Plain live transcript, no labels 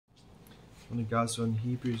Morning guys, we're on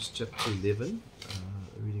Hebrews chapter 11,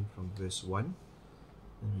 reading from verse 1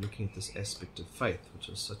 and looking at this aspect of faith, which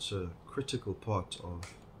is such a critical part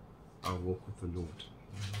of our walk with the Lord.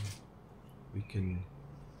 We can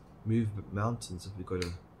move mountains if we've got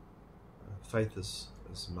a faith as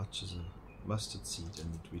much as a mustard seed,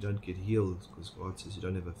 and we don't get healed because God says you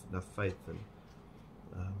don't have enough faith, and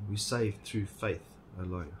we saved through faith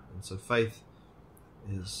alone. And so faith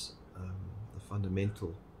is the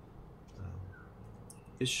fundamental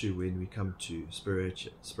issue when we come to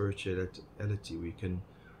spirituality. We can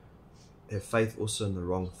have faith also in the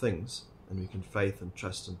wrong things, and we can faith and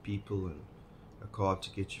trust in people and a car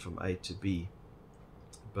to get you from A to B.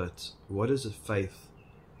 But what is a faith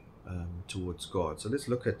towards God? So let's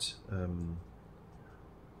look at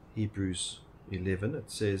Hebrews 11.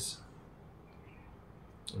 It says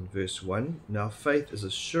in verse 1, now faith is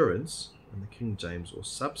assurance, in the King James, or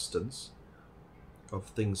substance of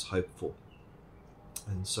things hoped for.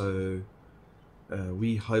 And so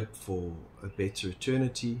we hope for a better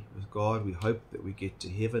eternity with God. We hope that we get to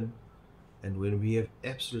heaven. And when we have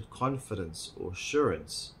absolute confidence or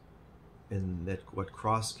assurance in that what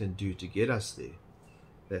Christ can do to get us there,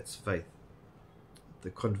 that's faith. The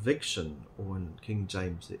conviction, or in King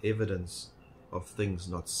James, the evidence of things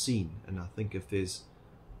not seen. And I think if there's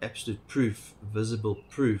absolute proof, visible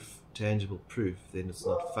proof, tangible proof, then it's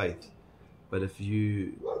not faith. But if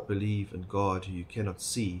you believe in God who you cannot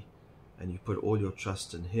see, and you put all your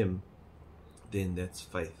trust in Him, then that's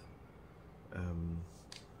faith.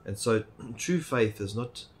 And so true faith is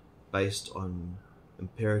not based on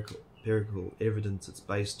empirical evidence. It's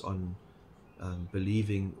based on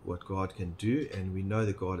believing what God can do, and we know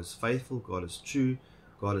that God is faithful, God is true,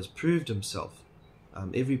 God has proved Himself.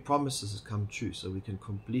 Every promise has come true, so we can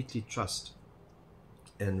completely trust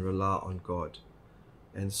and rely on God.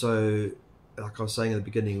 And so, like I was saying at the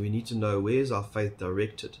beginning, we need to know, where's our faith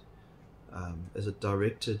directed? Is it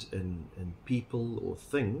directed in people or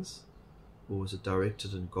things, or is it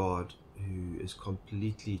directed in God, who is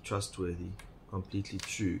completely trustworthy, completely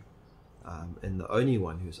true, and the only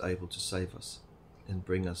one who is able to save us and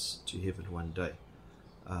bring us to heaven one day?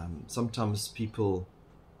 Sometimes people,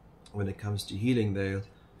 when it comes to healing, they'll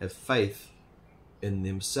have faith in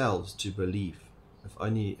themselves to believe,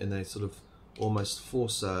 and they sort of almost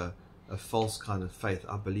force a false kind of faith.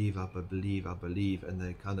 I believe, and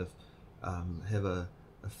they kind of have a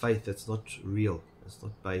faith that's not real. It's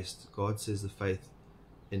not based. God says the faith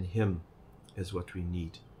in Him is what we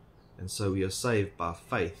need, and so we are saved by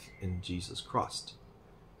faith in Jesus Christ.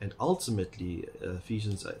 And ultimately,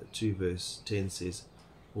 Ephesians 2 verse 10 says,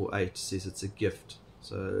 or 8 says, it's a gift.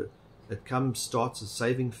 So it starts as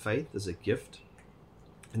saving faith as a gift,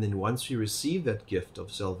 and then once we receive that gift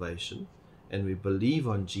of salvation and we believe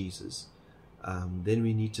on Jesus, then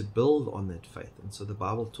we need to build on that faith. And so the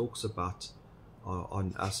Bible talks about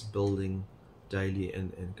on us building daily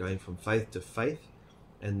and going from faith to faith,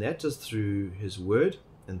 and that is through His Word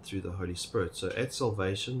and through the Holy Spirit. So at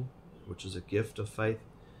salvation, which is a gift of faith,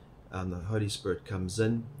 the Holy Spirit comes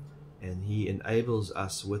in, and He enables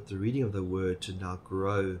us with the reading of the Word to now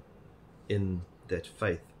grow in that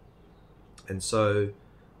faith. And so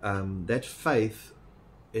that faith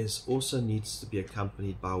also needs to be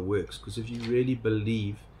accompanied by works, because if you really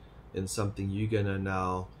believe in something, you're going to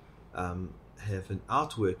now have an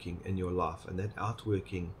outworking in your life, and that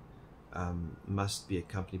outworking must be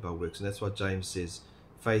accompanied by works. And that's what James says,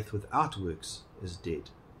 faith without works is dead.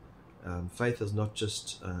 Faith is not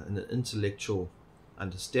just an intellectual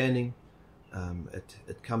understanding.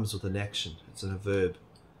 It comes with an action. It's in a verb,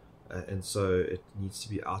 and so it needs to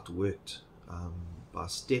be outworked by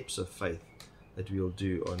steps of faith that we'll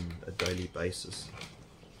do on a daily basis.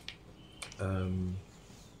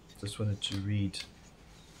 Just wanted to read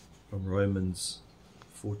from Romans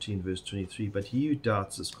 14 verse 23. But he who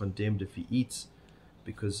doubts is condemned if he eats,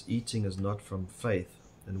 because eating is not from faith,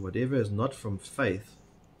 and whatever is not from faith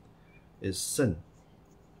is sin.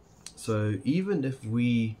 So even if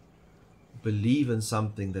we believe in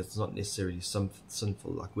something that's not necessarily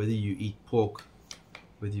sinful, like whether you eat pork,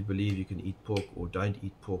 whether you believe you can eat pork or don't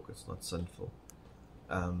eat pork, it's not sinful.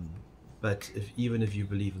 But even if you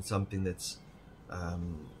believe in something that's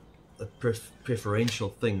a preferential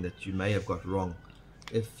thing that you may have got wrong,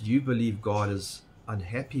 if you believe God is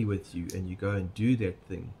unhappy with you and you go and do that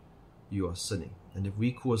thing, you are sinning. And if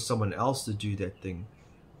we cause someone else to do that thing,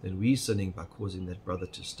 then we're sinning by causing that brother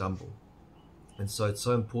to stumble. And so it's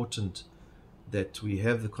so important that we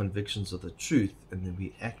have the convictions of the truth, and then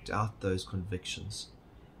we act out those convictions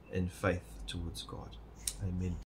in faith towards God. Amen.